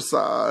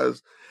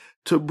exercise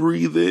to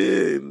breathe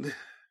in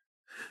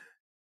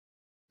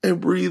and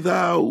breathe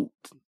out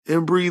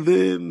and breathe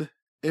in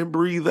and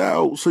breathe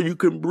out, so you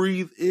can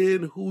breathe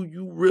in who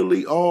you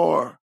really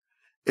are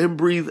and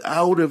breathe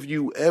out of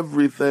you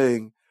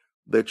everything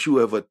that you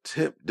have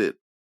attempted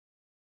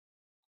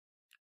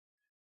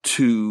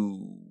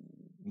to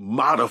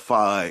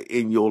modify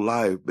in your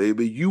life,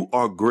 baby. You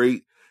are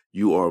great.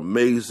 You are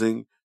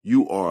amazing.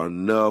 You are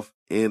enough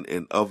in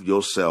and of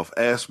yourself.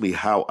 Ask me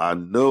how I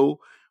know,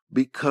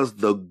 because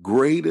the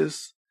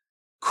greatest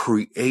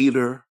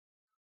creator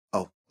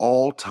of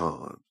all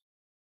time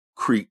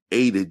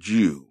created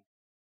you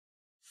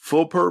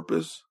for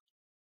purpose,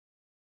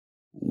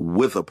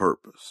 with a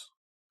purpose,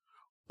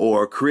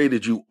 or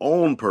created you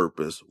on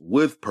purpose,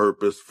 with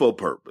purpose, for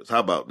purpose. How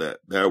about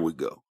that? There we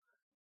go.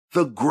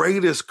 The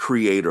greatest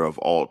creator of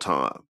all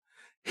time.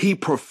 He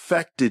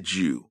perfected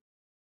you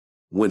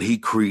when he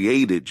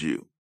created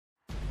you.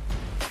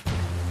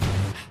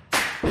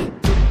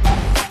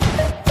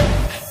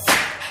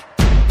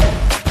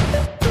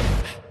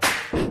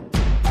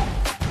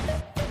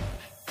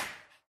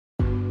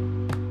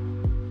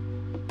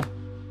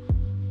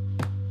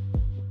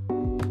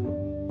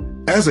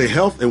 As a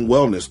health and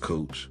wellness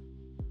coach,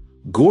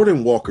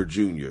 Gordon Walker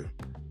Jr.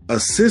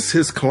 assists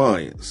his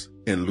clients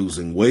in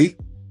losing weight,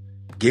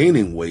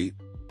 gaining weight,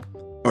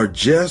 or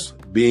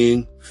just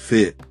being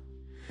fit.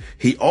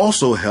 He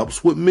also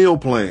helps with meal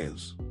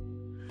plans.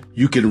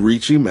 You can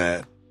reach him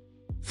at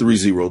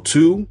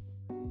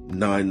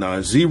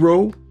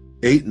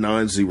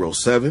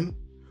 302-990-8907,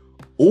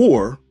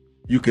 or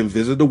you can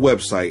visit the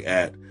website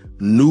at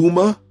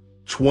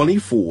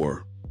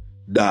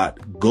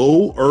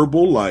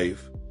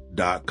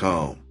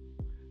numa24.goherbalife.com.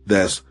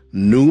 That's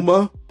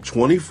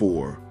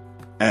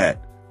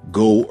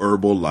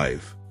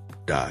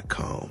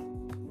numa24.goherbalife.com.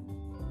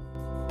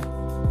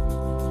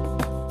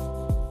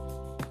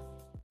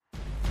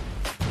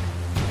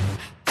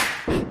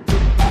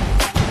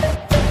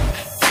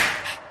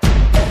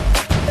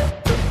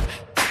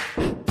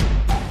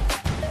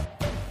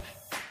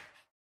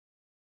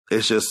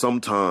 It's just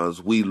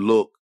sometimes we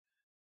look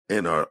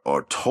and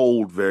are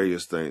told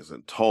various things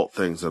and taught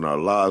things in our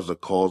lives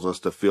that cause us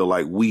to feel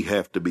like we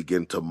have to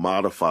begin to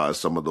modify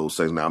some of those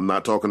things. Now, I'm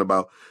not talking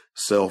about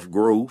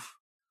self-growth.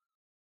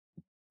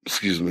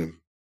 Excuse me.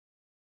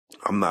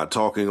 I'm not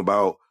talking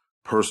about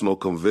personal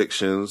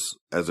convictions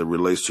as it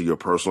relates to your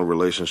personal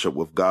relationship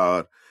with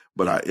God,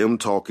 but I am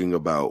talking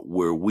about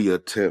where we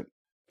attempt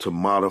to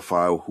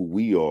modify who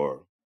we are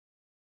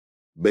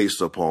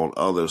based upon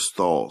others'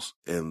 thoughts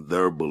and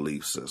their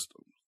belief system.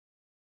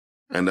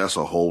 And that's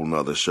a whole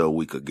nother show.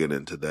 We could get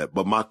into that.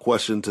 But my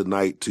question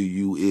tonight to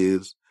you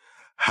is,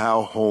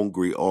 how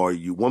hungry are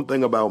you? One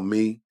thing about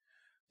me,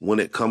 when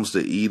it comes to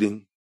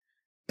eating,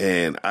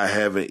 and I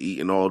haven't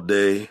eaten all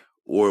day,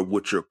 or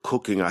what you're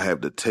cooking, I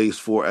have the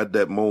taste for at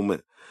that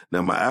moment.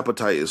 Now, my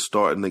appetite is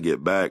starting to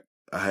get back.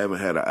 I haven't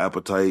had an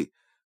appetite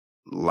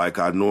like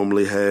I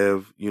normally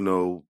have,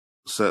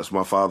 since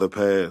my father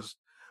passed.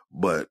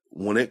 But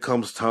when it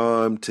comes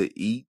time to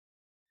eat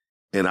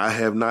and I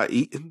have not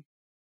eaten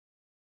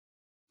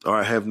or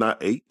I have not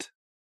ate,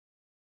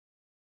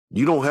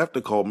 you don't have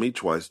to call me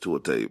twice to a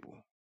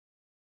table.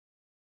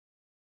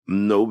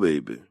 No,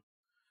 baby.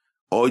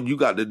 All you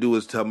got to do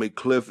is tell me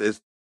Cliff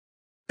is,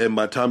 and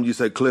by the time you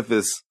say Cliff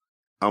is,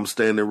 I'm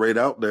standing right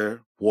out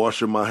there,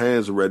 washing my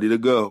hands, ready to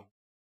go.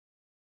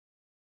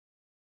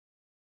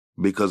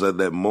 Because at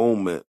that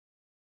moment,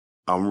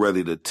 I'm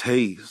ready to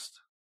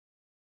taste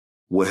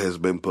what has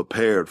been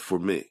prepared for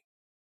me.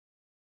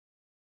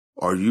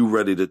 Are you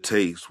ready to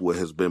taste what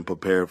has been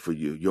prepared for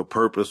you? Your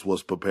purpose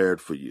was prepared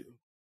for you.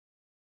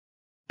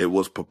 It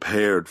was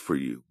prepared for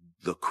you.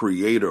 The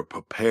Creator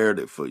prepared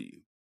it for you.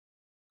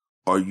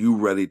 Are you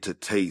ready to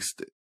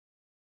taste it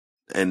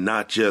and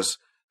not just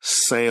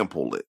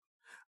sample it?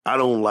 I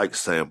don't like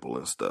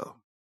sampling stuff.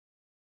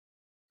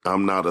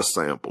 I'm not a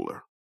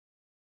sampler.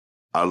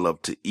 I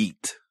love to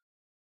eat.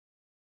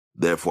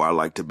 Therefore, I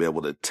like to be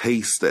able to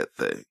taste that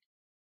thing.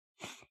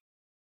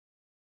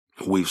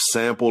 We've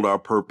sampled our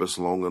purpose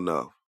long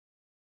enough.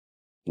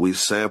 We've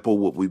sampled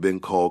what we've been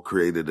called,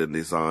 created, and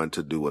designed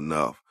to do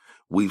enough.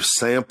 We've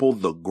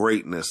sampled the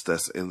greatness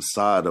that's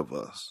inside of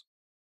us.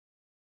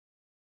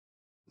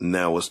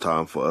 Now it's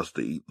time for us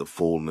to eat the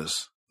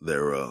fullness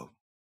thereof.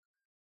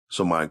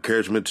 So my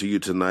encouragement to you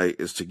tonight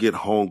is to get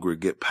hungry,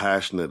 get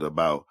passionate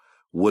about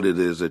what it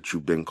is that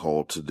you've been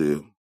called to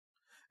do.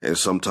 And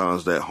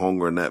sometimes that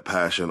hunger and that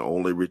passion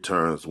only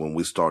returns when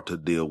we start to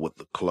deal with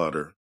the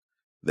clutter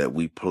that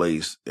we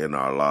place in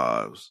our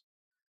lives.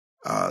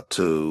 How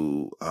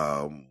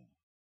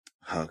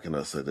can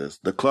I say this?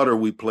 The clutter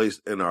we place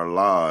in our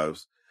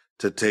lives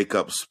to take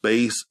up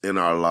space in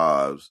our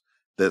lives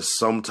that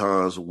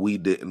sometimes we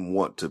didn't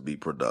want to be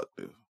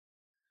productive.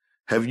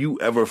 Have you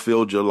ever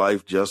filled your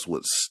life just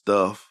with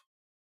stuff,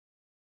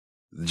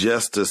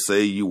 just to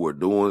say you were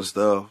doing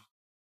stuff?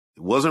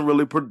 It wasn't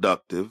really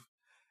productive.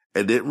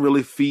 It didn't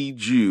really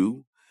feed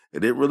you. It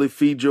didn't really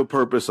feed your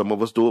purpose. Some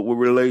of us do it with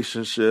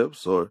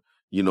relationships or,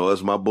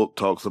 as my book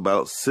talks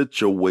about,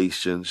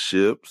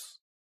 situationships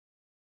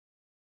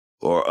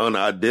or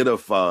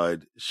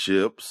unidentified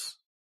ships,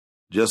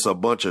 just a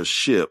bunch of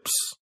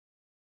ships.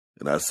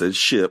 And I said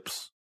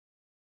ships.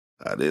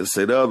 I didn't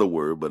say the other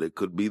word, but it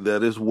could be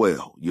that as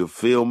well. You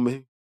feel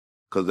me?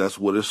 Because that's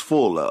what it's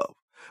full of.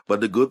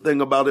 But the good thing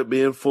about it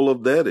being full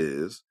of that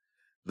is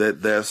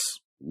that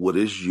that's what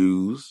is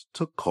used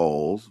to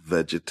cause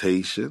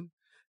vegetation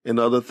and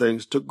other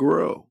things to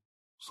grow.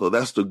 So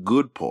that's the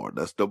good part.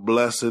 That's the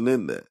blessing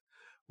in that.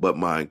 But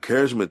my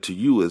encouragement to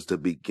you is to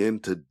begin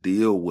to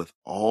deal with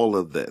all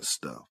of that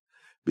stuff.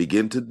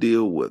 Begin to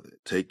deal with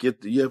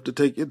it. You have to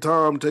take your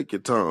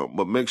time,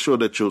 but make sure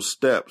that your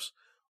steps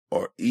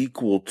are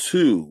equal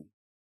to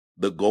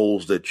the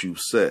goals that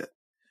you've set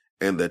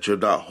and that you're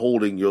not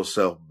holding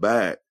yourself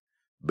back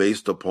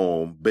based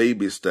upon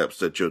baby steps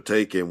that you're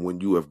taking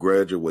when you have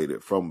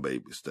graduated from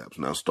baby steps.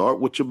 Now start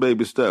with your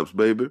baby steps,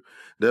 baby.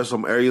 There's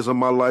some areas of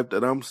my life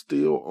that I'm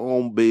still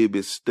on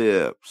baby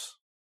steps,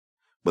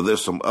 but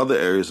there's some other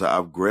areas that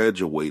I've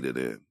graduated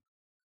in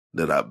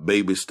that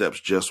baby steps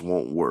just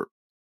won't work.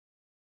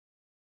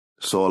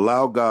 So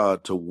allow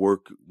God to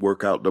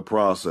work out the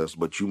process,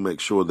 but you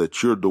make sure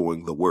that you're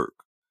doing the work.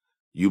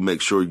 You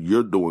make sure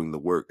you're doing the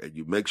work, and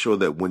you make sure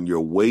that when you're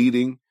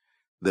waiting,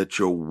 that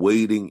your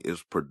waiting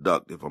is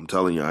productive. I'm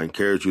telling you, I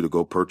encourage you to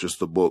go purchase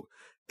the book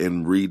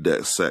and read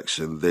that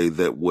section. They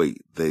that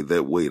wait.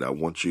 I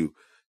want you,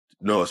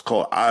 no, it's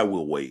called I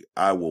Will Wait.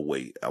 I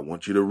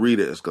want you to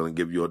read it. It's going to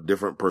give you a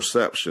different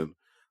perception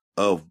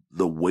of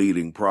the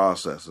waiting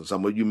process. And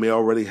some of you may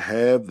already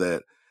have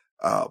that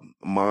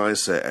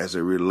mindset as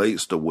it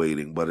relates to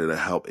waiting, but it'll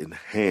help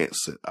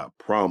enhance it. I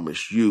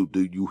promise you.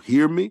 Do you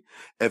hear me?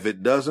 If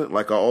it doesn't,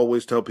 like I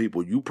always tell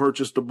people, you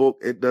purchase the book,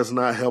 it does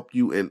not help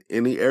you in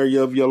any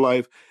area of your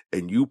life,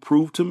 and you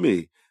prove to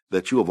me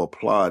that you have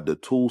applied the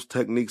tools,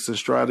 techniques, and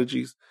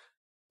strategies,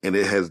 and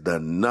it has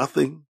done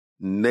nothing,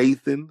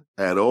 Nathan,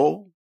 at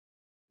all,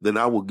 then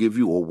I will give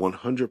you a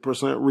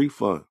 100%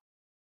 refund.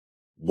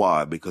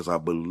 Why? Because I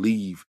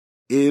believe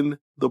in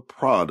the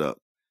product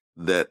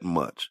that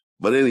much.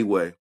 But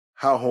anyway,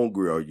 how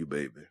hungry are you,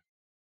 baby?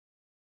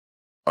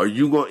 Are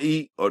you going to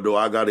eat, or do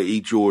I got to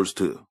eat yours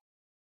too?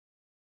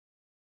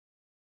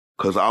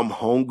 Because I'm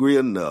hungry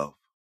enough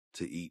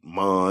to eat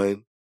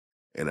mine.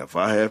 And if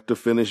I have to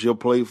finish your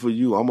plate for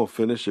you, I'm going to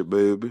finish it,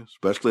 baby.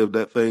 Especially if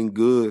that thing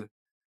good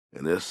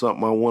and there's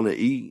something I want to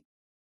eat.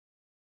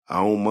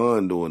 I don't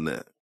mind doing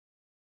that.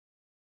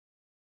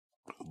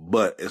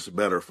 But it's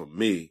better for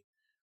me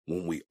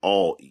when we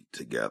all eat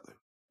together.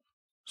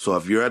 So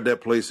if you're at that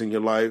place in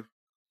your life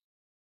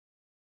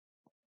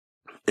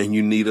and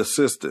you need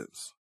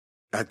assistance,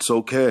 that's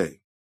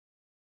okay.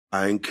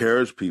 I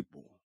encourage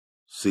people,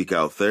 seek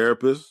out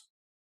therapists,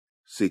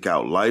 seek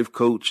out life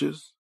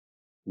coaches,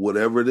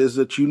 whatever it is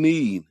that you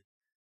need,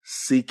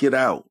 seek it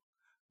out.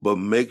 But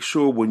make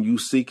sure when you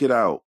seek it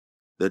out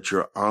that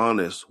you're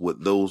honest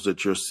with those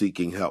that you're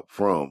seeking help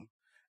from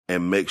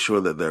and make sure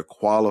that they're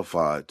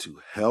qualified to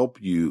help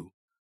you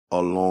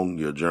along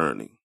your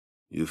journey.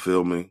 You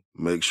feel me?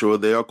 Make sure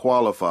they are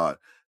qualified,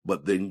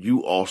 but then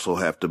you also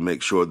have to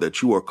make sure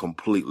that you are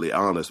completely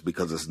honest,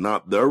 because it's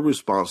not their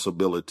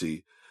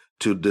responsibility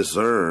to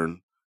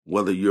discern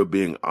whether you're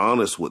being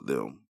honest with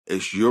them.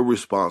 It's your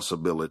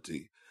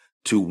responsibility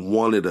to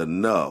want it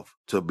enough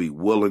to be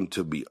willing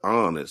to be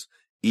honest,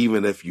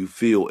 even if you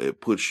feel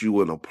it puts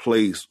you in a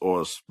place or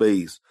a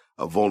space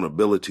of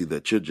vulnerability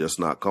that you're just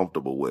not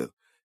comfortable with.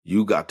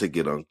 You got to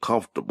get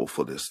uncomfortable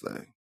for this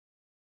thing.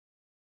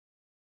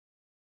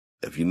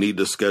 If you need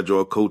to schedule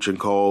a coaching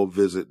call,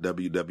 visit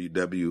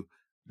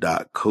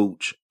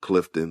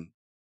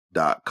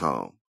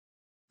www.coachclifton.com.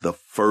 The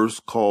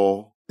first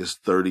call is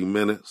 30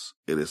 minutes.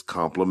 It is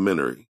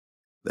complimentary.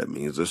 That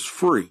means it's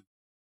free.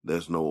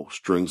 There's no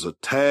strings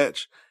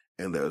attached,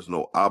 and there's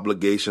no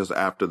obligations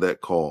after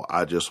that call.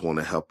 I just want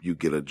to help you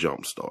get a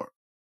jump start.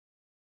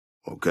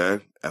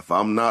 Okay? If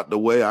I'm not the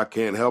way I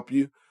can't help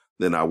you,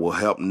 then I will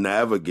help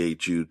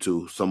navigate you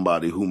to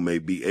somebody who may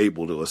be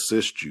able to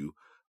assist you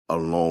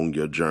along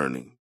your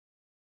journey.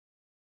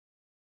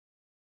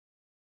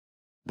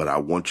 But I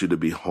want you to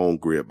be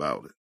hungry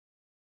about it.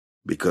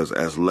 Because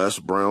as Les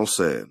Brown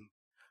said,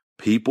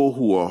 people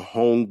who are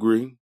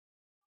hungry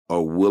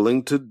are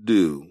willing to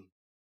do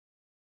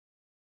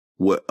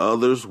what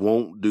others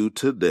won't do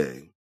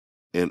today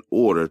in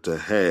order to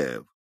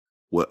have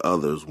what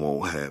others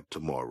won't have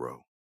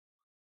tomorrow.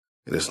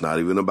 And it's not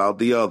even about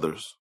the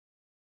others,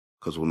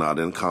 because we're not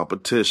in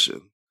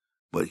competition,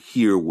 but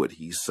hear what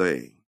he's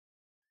saying.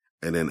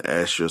 And then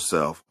ask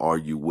yourself, are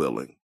you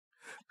willing?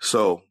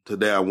 So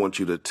today I want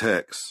you to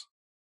text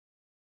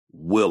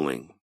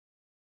willing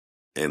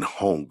and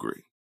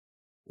hungry.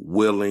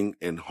 Willing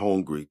and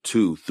hungry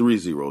to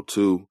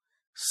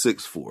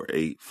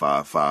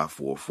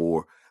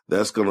 302-648-5544.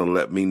 That's going to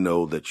let me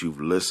know that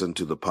you've listened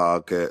to the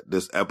podcast,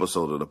 this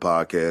episode of the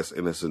podcast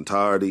in its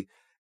entirety.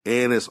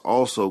 And it's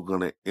also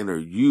going to enter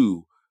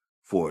you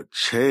for a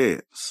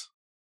chance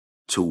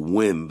to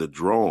win the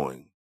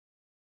drawing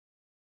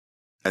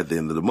at the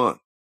end of the month.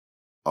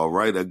 All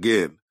right.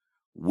 Again,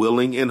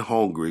 willing and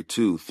hungry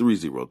to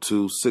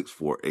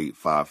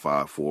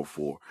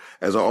 302-648-5544.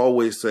 As I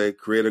always say,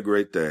 create a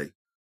great day,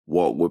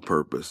 walk with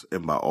purpose,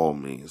 and by all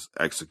means,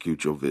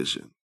 execute your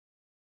vision.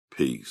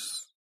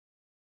 Peace.